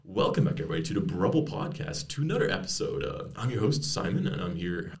Welcome back, everybody, to the BRUBBLE podcast, to another episode. I'm your host, Simon, and I'm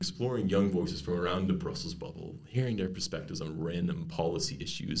here exploring young voices from around the Brussels bubble, hearing their perspectives on random policy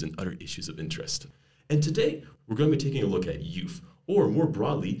issues and other issues of interest. And today, we're going to be taking a look at youth, or more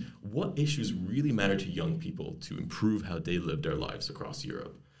broadly, what issues really matter to young people to improve how they live their lives across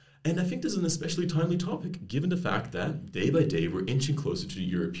Europe. And I think this is an especially timely topic, given the fact that day by day we're inching closer to the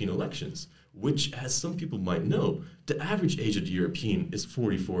European elections, which, as some people might know, the average age of the European is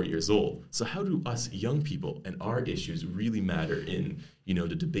 44 years old. So how do us young people and our issues really matter in,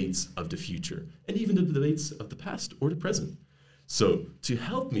 the debates of the future, and even the debates of the past or the present? So to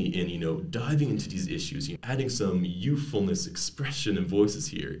help me in, diving into these issues, adding some youthfulness, expression, and voices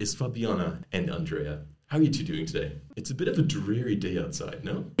here is Fabiana and Andrea. How are you two doing today? It's a bit of a dreary day outside,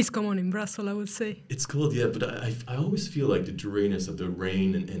 no? It's common in Brussels, I would say. It's cold, yeah, but I always feel like the dreariness of the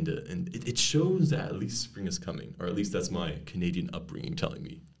rain and it shows that at least spring is coming, or at least that's my Canadian upbringing telling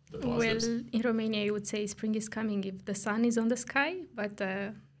me the positives. Well, in Romania, you would say spring is coming if the sun is on the sky, but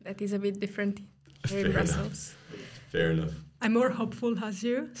that is a bit different here in Brussels. Fair enough. I'm more hopeful as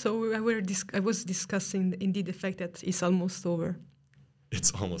you, so I was discussing indeed the fact that it's almost over. It's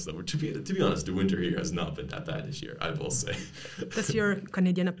almost over. To be honest, the winter here has not been that bad this year, I will say. That's your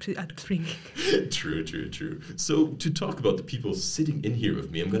Canadian upbringing. True. So to talk about the people sitting in here with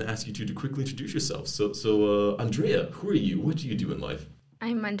me, I'm going to ask you two to quickly introduce yourselves. So Andrea, who are you? What do you do in life?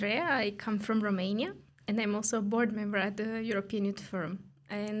 I'm Andrea. I come from Romania, and I'm also a board member at the European Youth Forum.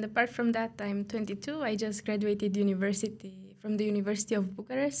 And apart from that, I'm 22. I just graduated from the University of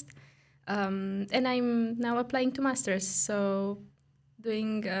Bucharest, and I'm now applying to masters. So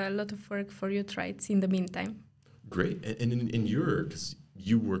doing a lot of work for youth rights in the meantime. Great. And in because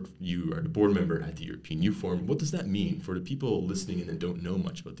you are the board member at the European Youth Forum. What does that mean for the people listening in and don't know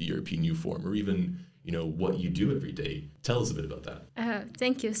much about the European Youth Forum, or even, what you do every day? Tell us a bit about that.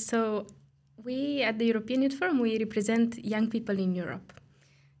 Thank you. So we at the European Youth Forum, we represent young people in Europe.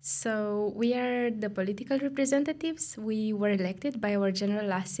 So we are the political representatives. We were elected by our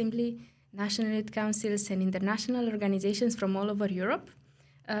General Assembly, national youth councils, and international organizations from all over Europe.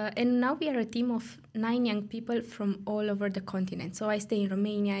 And now we are a team of 9 young people from all over the continent. So I stay in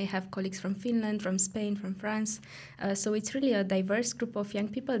Romania, I have colleagues from Finland, from Spain, from France. So it's really a diverse group of young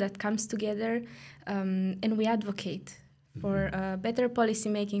people that comes together, and we advocate for better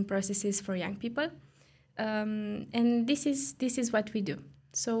policy-making processes for young people. And this is what we do.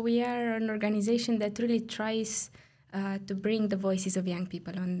 So we are an organization that really tries to bring the voices of young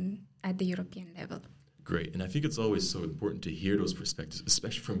people at the European level. Great. And I think it's always so important to hear those perspectives,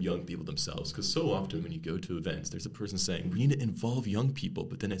 especially from young people themselves, because so often when you go to events, there's a person saying, we need to involve young people,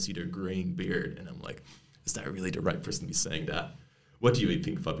 but then I see their graying beard, and I'm like, is that really the right person to be saying that? What do you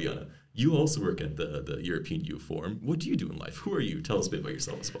think, Fabiana? You also work at the European Youth Forum. What do you do in life? Who are you? Tell us a bit about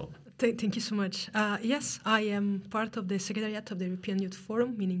yourself as well. Thank you so much. Yes, I am part of the Secretariat of the European Youth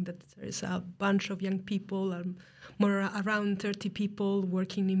Forum, meaning that there is a bunch of young people, around 30 people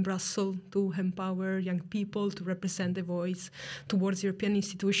working in Brussels to empower young people, to represent the voice towards European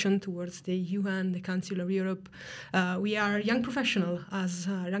institutions, towards the UN, the Council of Europe. We are young professionals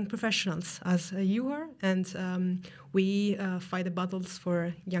as you are, and we fight the battles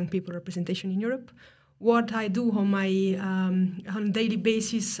for young people representation in Europe. What I do on a daily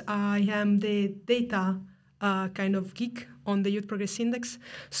basis, I am the data kind of geek on the Youth Progress Index.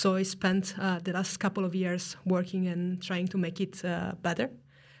 So I spent the last couple of years working and trying to make it better.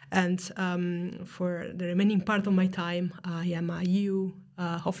 And for the remaining part of my time, I am a EU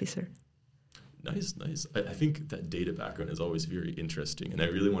officer. Nice. I think that data background is always very interesting, and I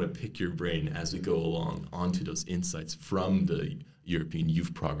really want to pick your brain as we go along onto those insights from the European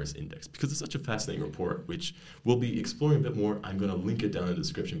Youth Progress Index, because it's such a fascinating report, which we'll be exploring a bit more. I'm going to link it down in the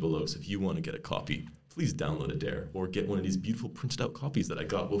description below, so if you want to get a copy, please download it there, or get one of these beautiful printed out copies that I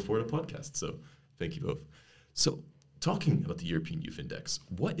got before the podcast. So thank you both. So talking about the European Youth Index,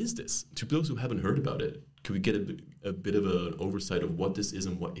 what is this? To those who haven't heard about it, could we get a bit of an oversight of what this is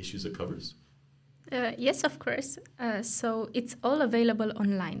and what issues it covers? Yes, of course. So it's all available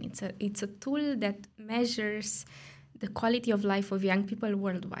online. It's a tool that measures the quality of life of young people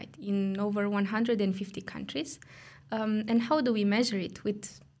worldwide in over 150 countries. And how do we measure it?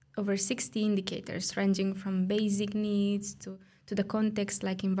 With over 60 indicators ranging from basic needs to the context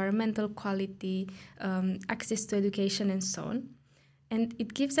like environmental quality, access to education, and so on. And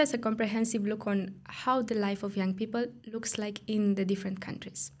it gives us a comprehensive look on how the life of young people looks like in the different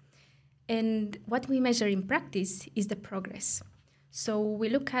countries. And what we measure in practice is the progress. So we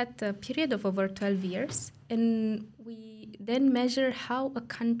look at a period of over 12 years, and we then measure how a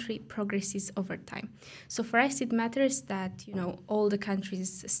country progresses over time. So for us, it matters that, all the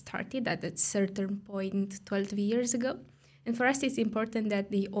countries started at a certain point 12 years ago. And for us, it's important that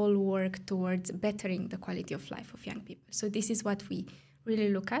they all work towards bettering the quality of life of young people. So this is what we really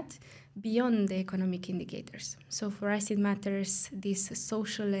look at beyond the economic indicators. So for us, it matters this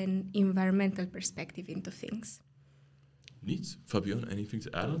social and environmental perspective into things. Neat. Fabiana, anything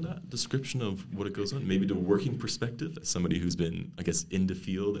to add on that description of what it goes on? Maybe the working perspective as somebody who's been, I guess, in the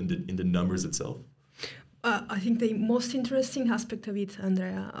field and in the numbers itself? I think the most interesting aspect of it,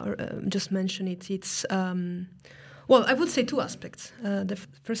 Andrea just mentioned it, it's, I would say two aspects. The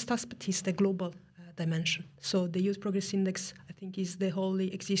first aspect is the global dimension. So the Youth Progress Index, I think, is the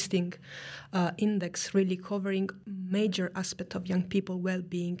wholly existing index really covering major aspect of young people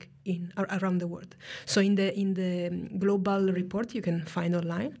well-being around the world. So in the global report you can find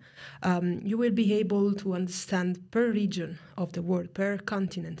online, you will be able to understand per region of the world, per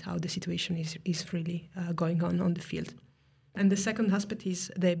continent, how the situation is really going on the field. And the second aspect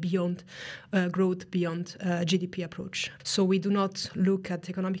is the beyond growth, beyond GDP approach. So we do not look at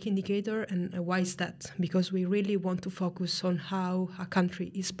economic indicator, and why is that? Because we really want to focus on how a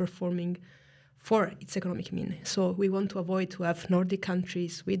country is performing for its economic mean. So we want to avoid to have Nordic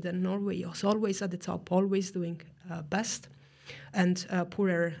countries, Sweden, Norway, always at the top, always doing best, and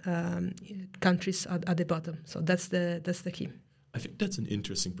poorer countries at the bottom. So that's the key. I think that's an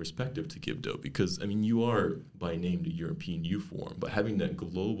interesting perspective to give, though, because, you are by name the European Youth Forum, but having that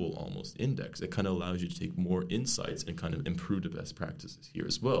global almost index, it kind of allows you to take more insights and kind of improve the best practices here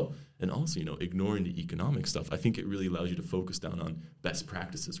as well. And also, ignoring the economic stuff, I think it really allows you to focus down on best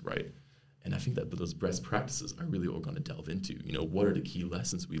practices, right? And I think that those best practices are really what we're going to delve into. What are the key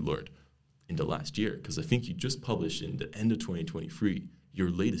lessons we learned in the last year? Because I think you just published in the end of 2023 your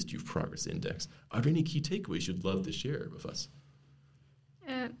latest Youth Progress Index. Are there any key takeaways you'd love to share with us?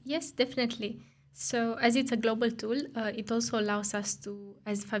 Yes, definitely. So as it's a global tool, it also allows us to,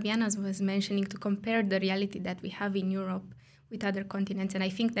 as Fabiana was mentioning, to compare the reality that we have in Europe with other continents. And I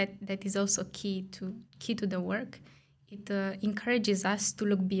think that is also key to the work. It encourages us to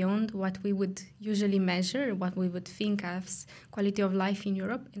look beyond what we would usually measure, what we would think as quality of life in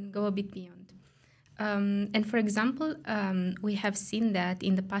Europe, and go a bit beyond. And for example, we have seen that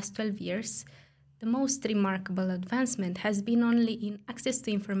in the past 12 years, the most remarkable advancement has been only in access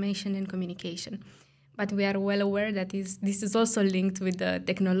to information and communication. But we are well aware that this is also linked with the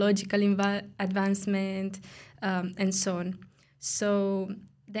technological advancement and so on. So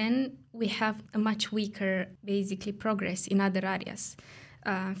then we have a much weaker, basically, progress in other areas.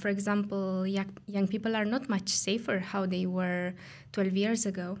 For example, young people are not much safer how they were 12 years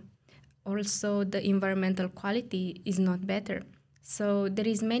ago. Also, the environmental quality is not better. So there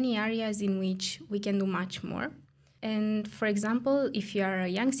is many areas in which we can do much more. And for example, if you are a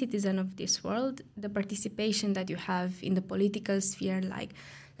young citizen of this world, the participation that you have in the political sphere, like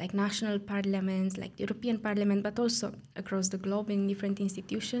national parliaments, like the European Parliament, but also across the globe in different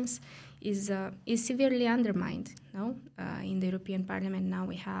institutions, is severely undermined. No, in the European Parliament now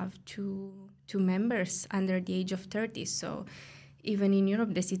we have two members under the age of 30. So even in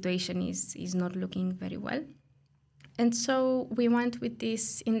Europe, the situation is not looking very well. And so we want with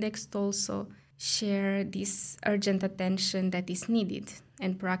this index to also share this urgent attention that is needed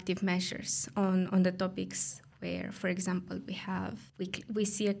and proactive measures on the topics where, for example, we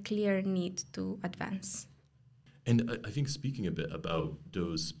see a clear need to advance. And I think speaking a bit about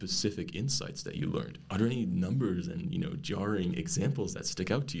those specific insights that you learned, are there any numbers and jarring examples that stick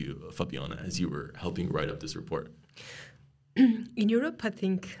out to you, Fabiana, as you were helping write up this report? In Europe, I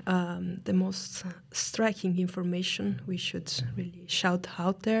think the most striking information we should really shout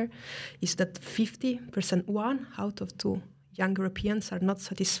out there is that 50%, 1 out of 2 young Europeans are not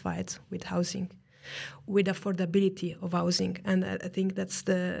satisfied with housing, with affordability of housing, and I think that's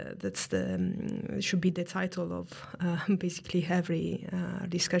the should be the title of basically every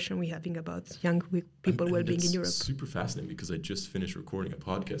discussion we're having about young people well-being in Europe. Super fascinating because I just finished recording a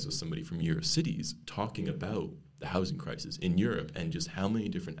podcast with somebody from Eurocities talking about the housing crisis in Europe and just how many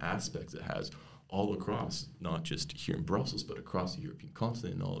different aspects it has all across, not just here in Brussels, but across the European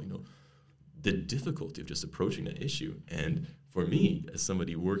continent and all, the difficulty of just approaching that issue. And for me, as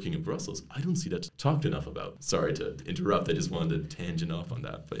somebody working in Brussels, I don't see that talked enough about. Sorry to interrupt. I just wanted to tangent off on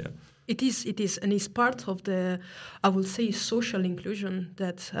that, but yeah. It is, and it's part of the, I will say, social inclusion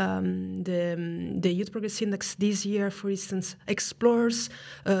that the Youth Progress Index this year, for instance, explores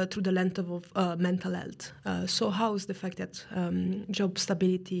through the lens of mental health. So how is the fact that job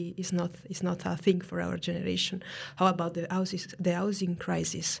stability is not a thing for our generation? How about the housing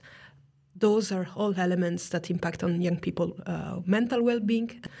crisis? those are all elements that impact on young people' mental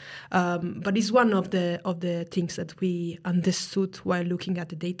well-being. But it's one of the things that we understood while looking at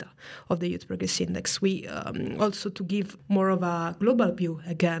the data of the Youth Progress Index. We also, to give more of a global view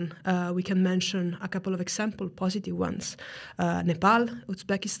again, we can mention a couple of examples, positive ones. Nepal,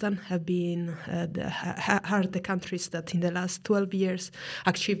 Uzbekistan are the countries that in the last 12 years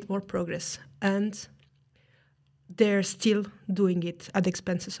achieved more progress, and they're still doing it at the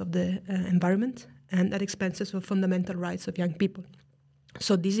expenses of the environment and at expenses of fundamental rights of young people.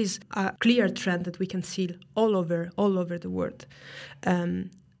 So this is a clear trend that we can see all over the world.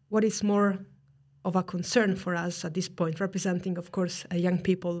 What is more of a concern for us at this point, representing, of course, young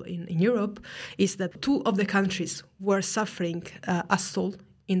people in Europe, is that two of the countries who are suffering assault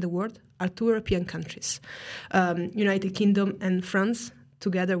in the world are two European countries, United Kingdom and France,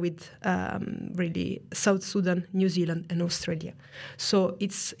 together with really South Sudan, New Zealand, and Australia. So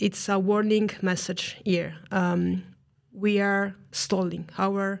it's a warning message here. We are stalling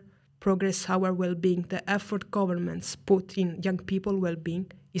our progress, our well-being. The effort governments put in young people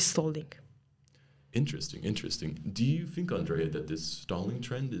well-being is stalling. Interesting. Do you think, Andrea, that this stalling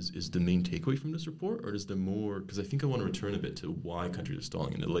trend is the main takeaway from this report, or is there more? Because I think I want to return a bit to why countries are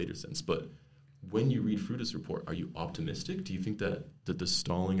stalling in a later sense, but when you read through this report, are you optimistic? Do you think that the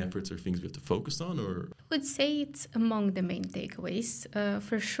stalling efforts are things we have to focus on? Or I would say it's among the main takeaways.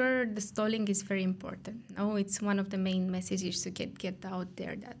 For sure, the stalling is very important. It's one of the main messages to get out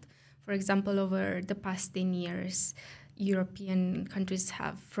there that, for example, over the past 10 years, European countries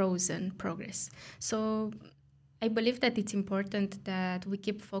have frozen progress. So I believe that it's important that we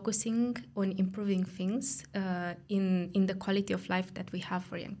keep focusing on improving things in the quality of life that we have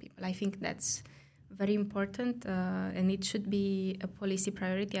for young people. I think that's very important, and it should be a policy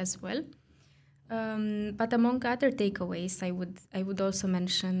priority as well. But among other takeaways, I would also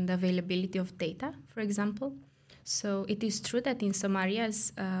mention the availability of data, for example. So it is true that in some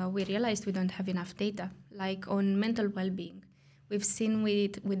areas we realized we don't have enough data, like on mental well-being. We've seen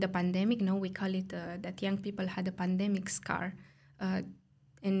with the pandemic, we call it that young people had a pandemic scar.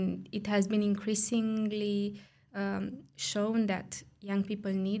 And it has been increasingly shown that young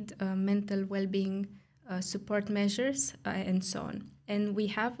people need mental well-being support measures and so on. And we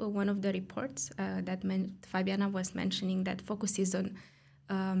have one of the reports that Fabiana was mentioning that focuses on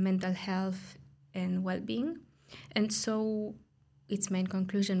mental health and well-being. And so its main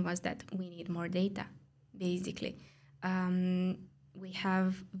conclusion was that we need more data, basically. We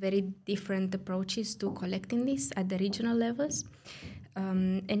have very different approaches to collecting this at the regional levels.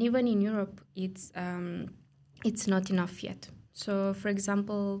 And even in Europe, it's not enough yet. So, for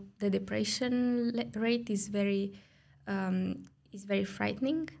example, the depression rate is very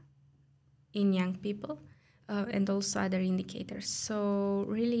frightening in young people, and also other indicators. So,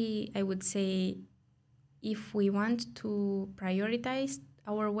 really, I would say, if we want to prioritize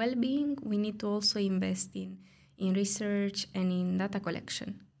our well-being, we need to also invest in research and in data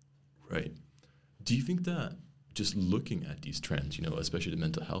collection. Right. Do you think that just looking at these trends, especially the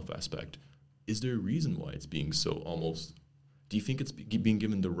mental health aspect, is there a reason why it's being so almost, do you think it's being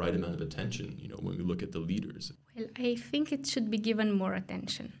given the right amount of attention, when we look at the leaders? Well, I think it should be given more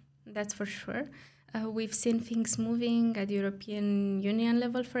attention. That's for sure. We've seen things moving at the European Union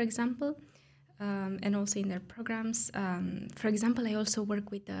level, for example, and also in their programs. For example, I also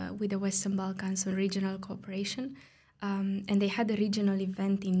work with the Western Balkans on regional cooperation, and they had a regional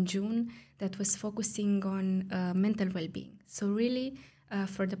event in June that was focusing on mental well-being. So really,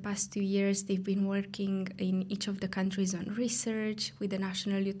 for the past 2 years, they've been working in each of the countries on research with the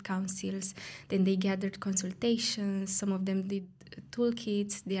national youth councils. Then they gathered consultations. Some of them did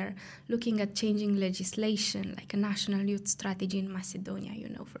toolkits. They are looking at changing legislation, like a national youth strategy in Macedonia,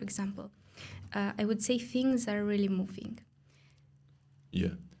 for example. I would say things are really moving.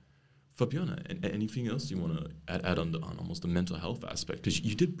 Yeah. Fabiana, anything else you want to add on almost the mental health aspect? Because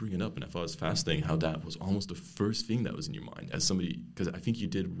you did bring it up, and I thought it was fascinating how that was almost the first thing that was in your mind as somebody, because I think you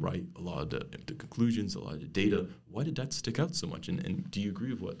did write a lot of the conclusions, a lot of the data. Why did that stick out so much? And do you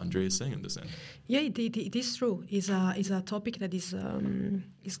agree with what Andrea is saying on this end? Yeah, it is true. It's a topic that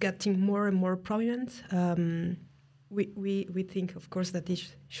is getting more and more prominent. We think, of course, that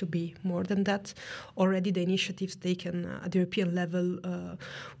it should be more than that. Already the initiatives taken at the European level,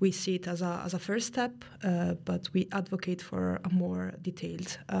 we see it as a first step, but we advocate for a more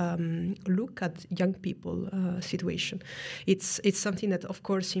detailed look at young people situation. It's something that, of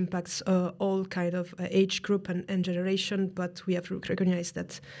course, impacts all kind of age group and generation, but we have to recognize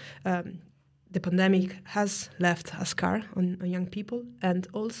that the pandemic has left a scar on young people, and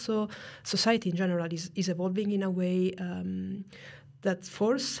also society in general is evolving in a way that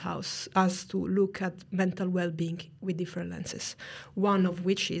force us to look at mental well-being with different lenses. One of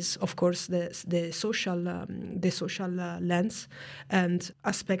which is, of course, the social lens and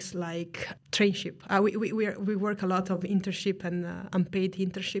aspects like trainship. We work a lot of internship and unpaid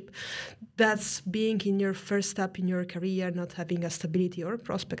internship. That's being in your first step in your career, not having a stability or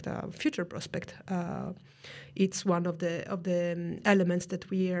prospect, a future prospect. It's one of the elements that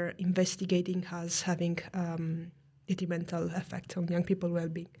we are investigating as having detrimental effect on young people's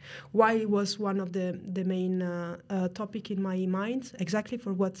well-being. Why was one of the main topic in my mind? Exactly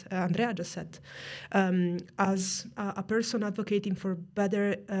for what Andrea just said. As a person advocating for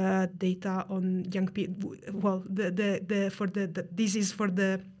better data on young people, well, this is for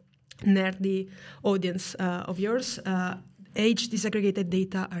the nerdy audience of yours. Age disaggregated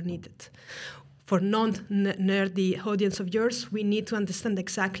data are needed. For non-nerdy audience of yours, we need to understand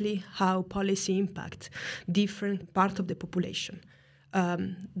exactly how policy impact different part of the population.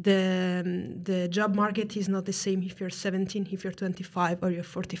 The job market is not the same if you're 17, if you're 25, or you're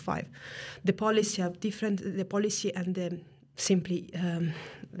 45. The policy and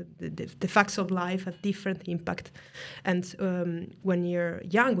the facts of life have different impact. And when you're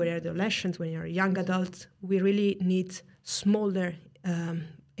young, when you're adolescent, when you're a young adult, we really need smaller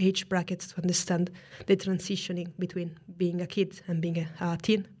age brackets to understand the transitioning between being a kid and being a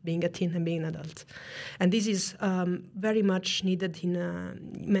teen, being a teen and being an adult. And this is very much needed in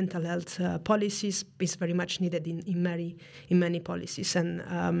mental health policies, is very much needed in many policies.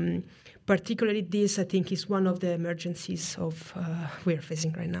 And particularly this, I think, is one of the emergencies of we're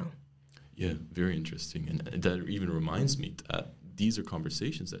facing right now. Yeah, very interesting. And that even reminds me that these are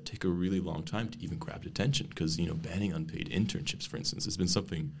conversations that take a really long time to even grab attention because, banning unpaid internships, for instance, has been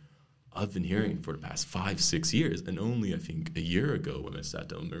something I've been hearing for the past 5-6 years. And only, I think, a year ago when I sat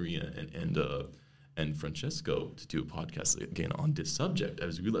down with Maria and Francesco to do a podcast again on this subject, I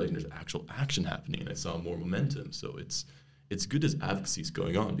was realizing there's actual action happening and I saw more momentum. So it's good as advocacy is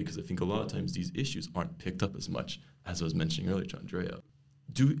going on because I think a lot of times these issues aren't picked up as much as I was mentioning earlier to Andrea.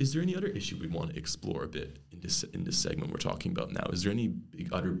 Is there any other issue we want to explore a bit in this segment we're talking about now? Is there any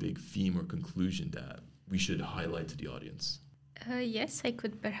other big theme or conclusion that we should highlight to the audience? Yes, I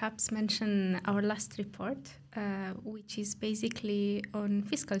could perhaps mention our last report, which is basically on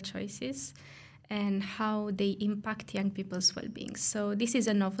fiscal choices and how they impact young people's well-being. So this is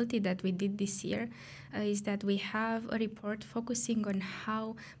a novelty that we did this year, is that we have a report focusing on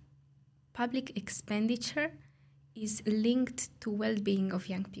how public expenditure is linked to well-being of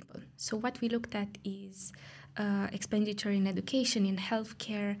young people. So what we looked at is expenditure in education, in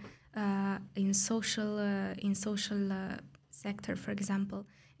healthcare, in social sector, for example,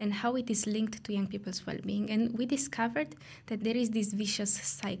 and how it is linked to young people's well-being. And we discovered that there is this vicious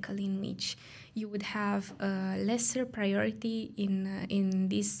cycle in which you would have a lesser priority in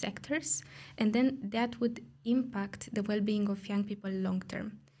these sectors, and then that would impact the well-being of young people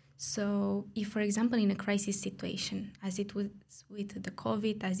long-term. So if, for example, in a crisis situation, as it was with the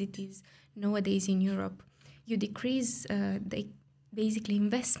COVID, as it is nowadays in Europe, you decrease the basically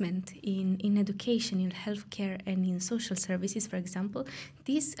investment in education, in healthcare, and in social services, for example,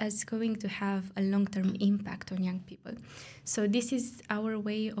 this is going to have a long-term impact on young people. So this is our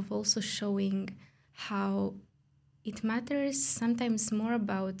way of also showing how it matters sometimes more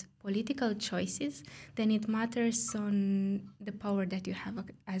about political choices than it matters on the power that you have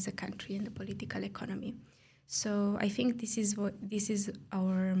as a country and the political economy. So I think this is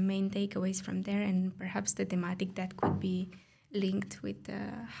our main takeaways from there, and perhaps the thematic that could be linked with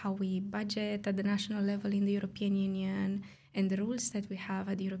how we budget at the national level in the European Union and the rules that we have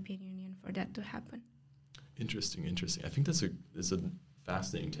at the European Union for that to happen. Interesting. I think that's a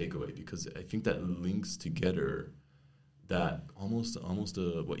fascinating takeaway because I think that links together that almost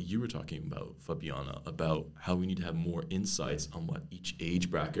what you were talking about, Fabiana, about how we need to have more insights on what each age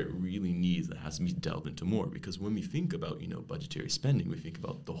bracket really needs that has to be delved into more. Because when we think about, budgetary spending, we think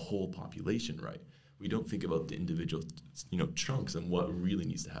about the whole population, right? We don't think about the individual, chunks and what really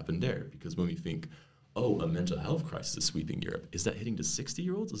needs to happen there. Because when we think, a mental health crisis is sweeping Europe, is that hitting the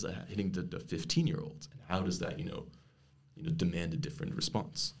 60-year-olds? Is that hitting the 15-year-olds? And how does that, demand a different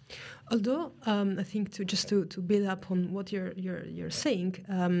response? Although I think to build up on what you're saying,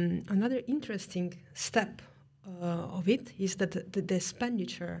 another interesting step of it is that the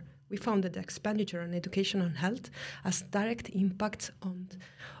expenditure. We found that the expenditure on education and health has direct impact on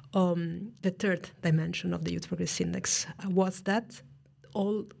the third dimension of the Youth Progress Index. What's that?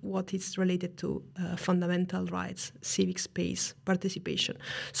 all what is related to fundamental rights, civic space, participation.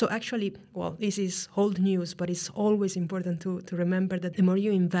 So actually, well, this is old news, but it's always important to remember that the more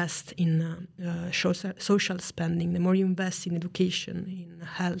you invest in social spending, the more you invest in education, in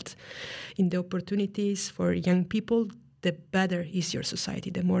health, in the opportunities for young people, the better is your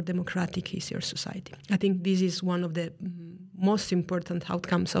society, the more democratic is your society. I think this is one of the most important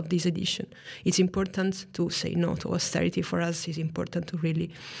outcomes of this edition. It's important to say no to austerity. For us, it's important to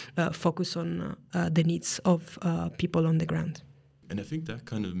really focus on the needs of people on the ground. And I think that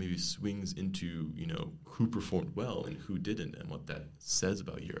kind of maybe swings into, who performed well and who didn't and what that says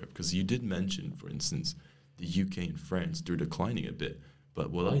about Europe. Because you did mention, for instance, the UK and France, they're declining a bit. But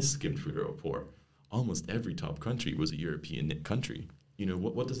what I skimmed through the report, almost every top country was a European country.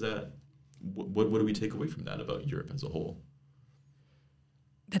 What does that, what do we take away from that about Europe as a whole?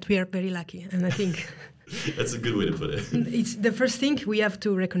 That we are very lucky, and I think that's a good way to put it. It's the first thing we have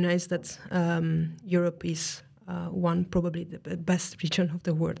to recognize that Europe is probably the best region of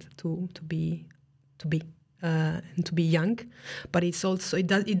the world to be and to be young, but it's also it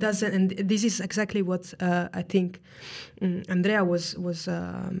doesn't, and this is exactly what I think Andrea was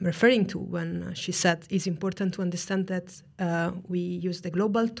referring to when she said it's important to understand that we use the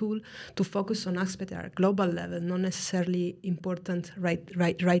global tool to focus on aspects at a global level, not necessarily important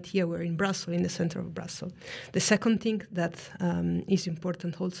right here. We're in Brussels, in the center of Brussels. The second thing that is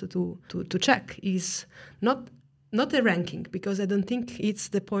important also to check is not the ranking, because I don't think it's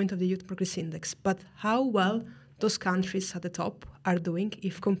the point of the Youth Progress Index, but how well those countries at the top are doing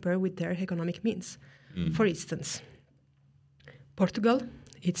if compared with their economic means. For instance, Portugal,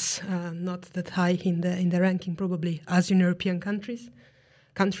 it's not that high in the ranking probably as in European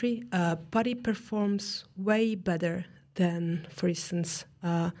country, but it performs way better than, for instance,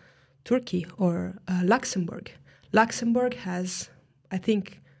 Turkey or Luxembourg. Luxembourg has, I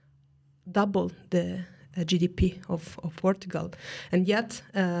think, double the GDP of Portugal, and yet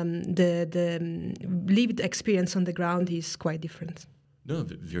the lived experience on the ground is quite different. No,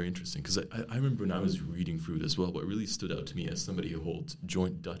 very interesting, because I remember when I was reading through it as well, what really stood out to me as somebody who holds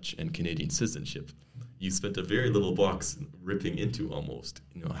joint Dutch and Canadian citizenship, you spent a very little box ripping into almost,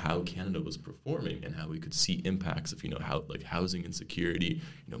 how Canada was performing and how we could see impacts of, how like housing insecurity,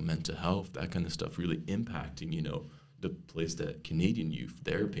 mental health, that kind of stuff really impacting, the place that Canadian youth,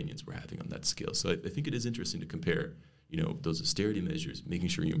 their opinions were having on that scale. So I think it is interesting to compare, those austerity measures, making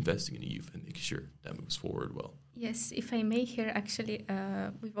sure you're investing in the youth and making sure that moves forward well. Yes, if I may here, actually,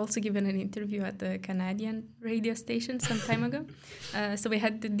 we've also given an interview at the Canadian radio station some time ago. So we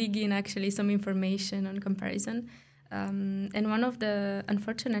had to dig in actually some information on comparison. And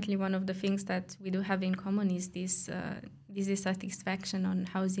unfortunately, one of the things that we do have in common is this dissatisfaction on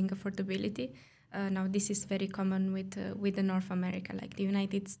housing affordability. Now, this is very common with the North America, like the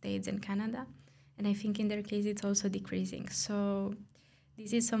United States and Canada. And I think in their case, it's also decreasing. So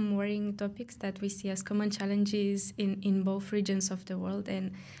this is some worrying topics that we see as common challenges in both regions of the world.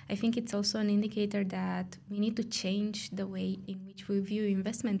 And I think it's also an indicator that we need to change the way in which we view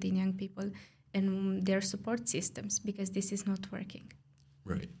investment in young people and their support systems, because this is not working.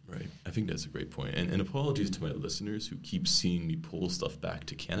 Right. I think that's a great point. And apologies to my listeners who keep seeing me pull stuff back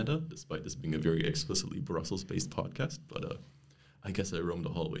to Canada, despite this being a very explicitly Brussels-based podcast. But I guess I roam the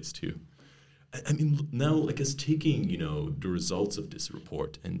hallways too. I mean, now, I guess taking, the results of this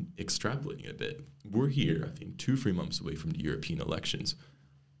report and extrapolating a bit, we're here, I think, 2-3 months away from the European elections.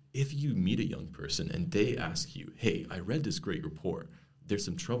 If you meet a young person and they ask you, hey, I read this great report, there's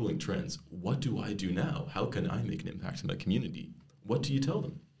some troubling trends, what do I do now? How can I make an impact in my community? What do you tell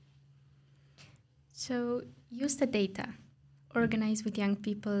them? So use the data, organize with young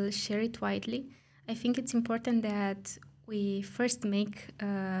people, share it widely. I think it's important that we first make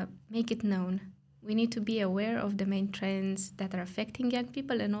it known. We need to be aware of the main trends that are affecting young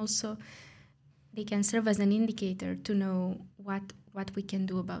people, and also they can serve as an indicator to know what we can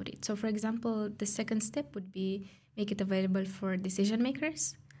do about it. So, for example, the second step would be make it available for decision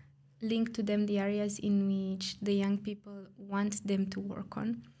makers, link to them the areas in which the young people want them to work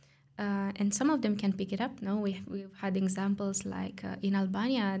on. And some of them can pick it up. No, we've had examples like in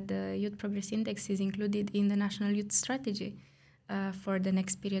Albania, the Youth Progress Index is included in the National Youth Strategy for the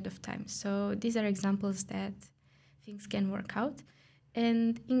next period of time. So these are examples that things can work out.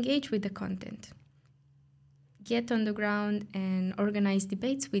 And engage with the content. Get on the ground and organize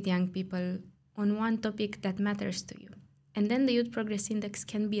debates with young people on one topic that matters to you. And then the Youth Progress Index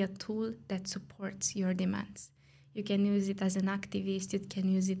can be a tool that supports your demands. You can use it as an activist, you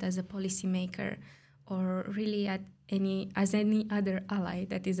can use it as a policymaker, or really as any other ally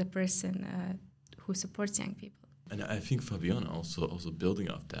that is a person who supports young people. And I think, Fabiana, also building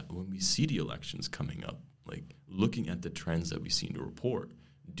off that, when we see the elections coming up, like looking at the trends that we see in the report,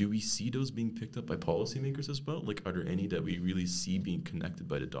 do we see those being picked up by policymakers as well? Like, are there any that we really see being connected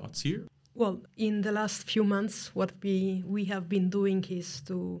by the dots here? Well, in the last few months, what we have been doing is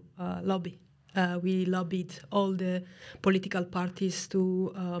to lobby. We lobbied all the political parties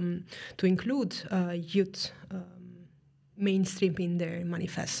to include youth mainstream in their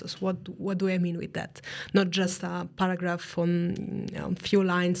manifestos. What do I mean with that? Not just a paragraph on few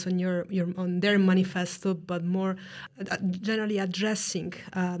lines on their manifesto, but more generally addressing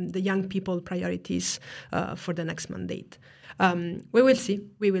the young people priorities for the next mandate. We will see.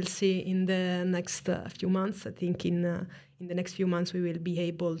 We will see in the next few months. I think in the next few months we will be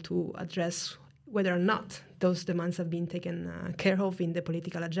able to address whether or not those demands have been taken care of in the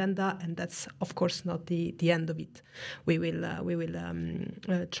political agenda, and that's of course not the end of it. We will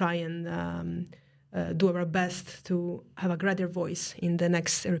try and do our best to have a greater voice in the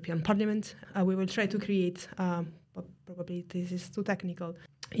next European Parliament. We will try to create, probably this is too technical,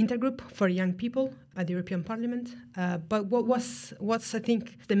 intergroup for young people at the European Parliament. But what's I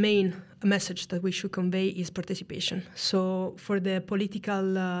think the main message that we should convey is participation. So for the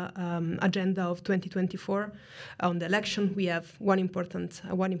political agenda of 2024 on the election, we have one important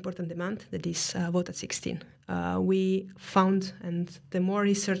demand, that is vote at 16. We found, and the more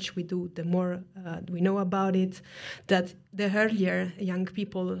research we do, the more we know about it, that the earlier young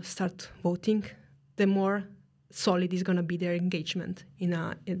people start voting, the more solid is going to be their engagement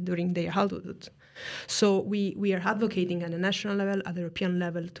during their adulthood. So we are advocating at a national level, at the European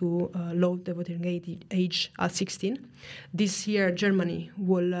level, to lower the voting age at 16. This year, Germany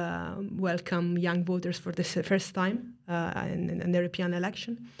will welcome young voters for the first time in the European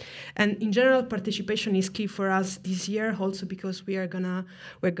election. And in general, participation is key for us this year, also because we're gonna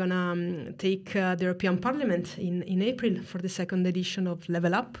take the European Parliament in April for the second edition of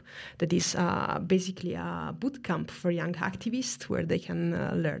Level Up. That is basically a boot camp for young activists where they can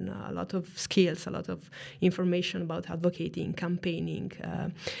learn a lot of skills, a lot of information about advocating, campaigning.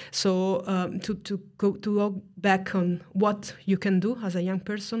 So to go back on what you can do as a young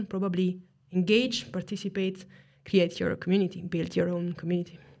person, probably engage, participate, create your community, build your own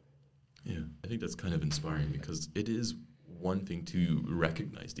community. Yeah, I think that's kind of inspiring, because it is one thing to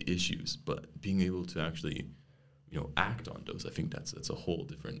recognize the issues, but being able to actually, act on those, I think that's a whole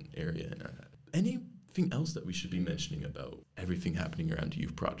different area. And anything else that we should be mentioning about everything happening around the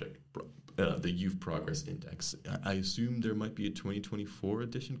youth project, the Youth Progress Index? I assume there might be a 2024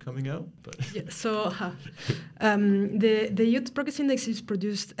 edition coming out. But yeah, so the Youth Progress Index is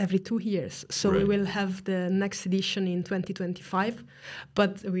produced every 2 years. So right. We will have the next edition in 2025.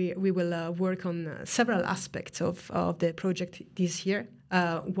 But we will work on several aspects of the project this year.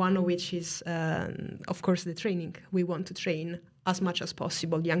 One of which is, of course, the training. We want to train as much as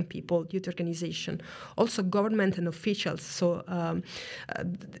possible young people, youth organization, also government and officials. So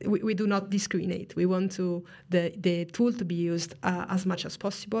we do not discriminate. We want the tool to be used as much as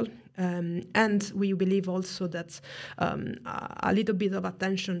possible. And we believe also that a little bit of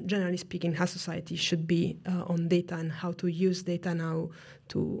attention, generally speaking, as society should be on data and how to use data now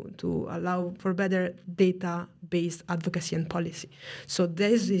to allow for better data-based advocacy and policy. So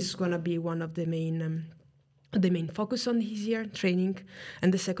this is going to be one of the main focus on this year, training,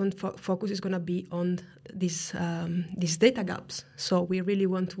 and the second focus is going to be on these data gaps. So we really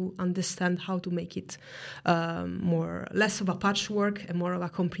want to understand how to make it less of a patchwork and more of a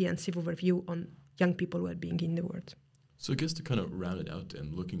comprehensive overview on young people well-being in the world. So I guess to kind of round it out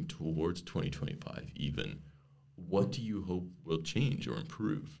and looking towards 2025 even, what do you hope will change or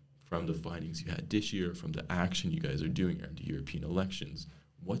improve from the findings you had this year, from the action you guys are doing around the European elections?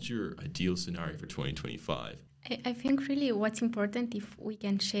 What's your ideal scenario for 2025? I think really what's important, if we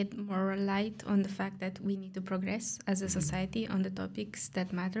can shed more light on the fact that we need to progress as a society on the topics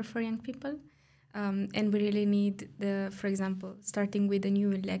that matter for young people. And we really need, for example, starting with the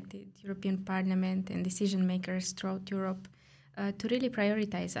new elected European Parliament and decision makers throughout Europe, to really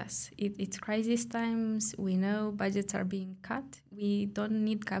prioritize us. It's crisis times. We know budgets are being cut. We don't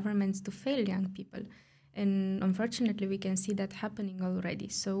need governments to fail young people. And unfortunately, we can see that happening already.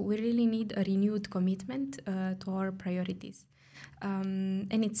 So we really need a renewed commitment to our priorities.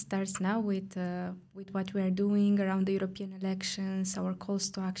 And it starts now with what we are doing around the European elections, our calls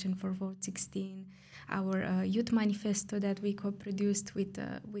to action for Vote 16, our youth manifesto that we co-produced with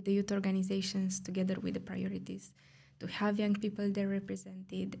the youth organizations together with the priorities, to have young people there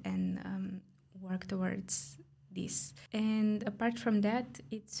represented and work towards this. And apart from that,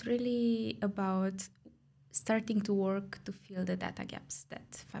 it's really about starting to work to fill the data gaps that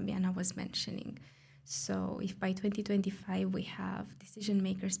Fabiana was mentioning. So if by 2025 we have decision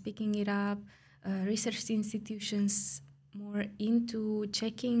makers picking it up, research institutions more into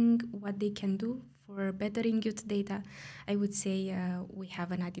checking what they can do for bettering youth data, I would say we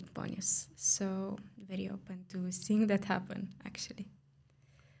have an added bonus. So very open to seeing that happen, actually.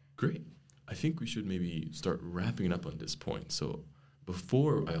 Great. I think we should maybe start wrapping it up on this point. So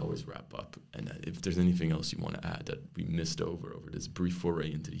before I always wrap up, and if there's anything else you want to add that we missed over this brief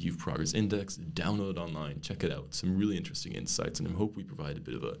foray into the Youth Progress Index, download it online, check it out. Some really interesting insights, and I hope we provide a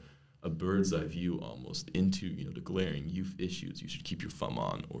bit of a bird's eye view almost into the glaring youth issues you should keep your thumb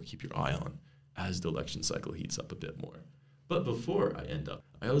on or keep your eye on as the election cycle heats up a bit more. But before I end up,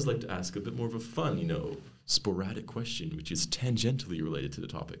 I always like to ask a bit more of a fun, sporadic question, which is tangentially related to the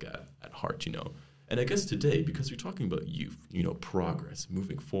topic at heart, And I guess today, because we're talking about youth, progress,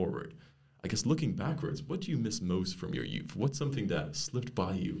 moving forward, I guess looking backwards, what do you miss most from your youth? What's something that slipped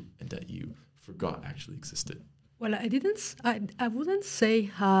by you and that you forgot actually existed? Well, I wouldn't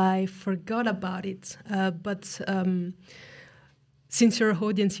say I forgot about it, but since your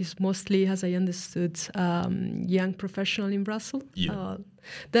audience is mostly, as I understood, young professional in Brussels,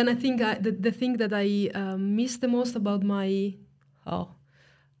 then I think the thing that I miss the most about my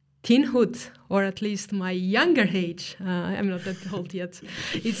teenhood, or at least my younger age, I'm not that old yet,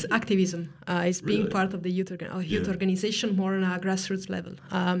 it's activism. It's being part of the youth organization more on a grassroots level.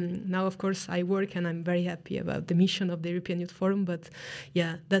 Now, of course, I work and I'm very happy about the mission of the European Youth Forum, but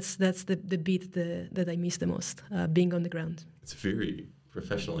that's the bit that I miss the most, being on the ground. It's a very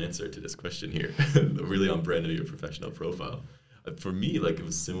professional answer to this question here, really on brand of your professional profile. For me, it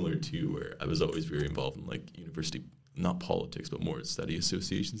was similar to where I was always very involved in university, not politics, but more study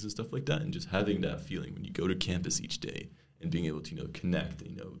associations and stuff like that, and just having that feeling when you go to campus each day and being able to connect,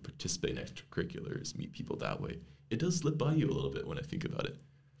 participate in extracurriculars, meet people that way. It does slip by you a little bit when I think about it.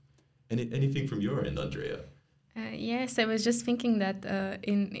 Anything from your end, Andrea? Yes, I was just thinking that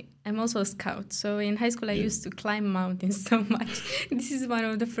I'm also a scout. So in high school, I used to climb mountains so much. This is one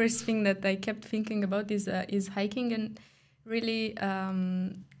of the first things that I kept thinking about is hiking, and really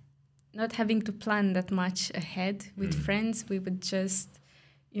not having to plan that much ahead with friends. We would just,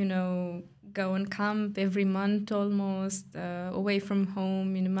 go on camp every month almost, away from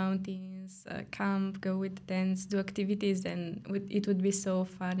home in the mountains, camp, go with tents, do activities, and it would be so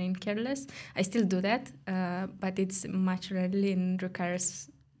fun and careless. I still do that, but it's much rarely and requires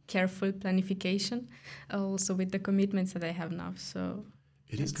careful planification, also with the commitments that I have now. So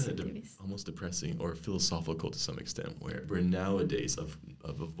it is kind of almost depressing or philosophical to some extent, where we're nowadays have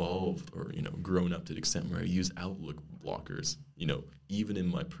evolved or grown up to the extent where I use Outlook blockers, even in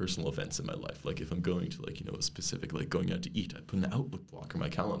my personal events in my life. Like if I'm going to a specific going out to eat, I put an Outlook blocker in my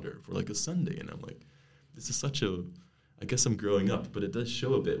calendar for a Sunday, and I'm like, this is such a. I guess I'm growing up, but it does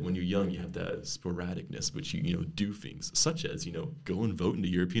show a bit when you're young. You have that sporadicness, which you do things such as go and vote in the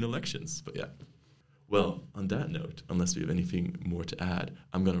European elections. But yeah. Well, on that note, unless we have anything more to add,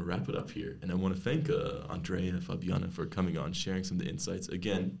 I'm going to wrap it up here. And I want to thank Andrea, Fabiana for coming on, sharing some of the insights.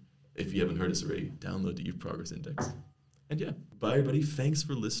 Again, if you haven't heard us already, download the Youth Progress Index. And bye everybody. Thanks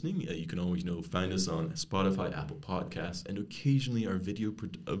for listening. You can always find us on Spotify, Apple Podcasts, and occasionally our video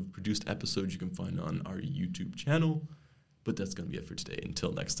produced episodes you can find on our YouTube channel. But that's going to be it for today.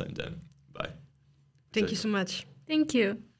 Until next time then. Bye. Thank you so much. Thank you.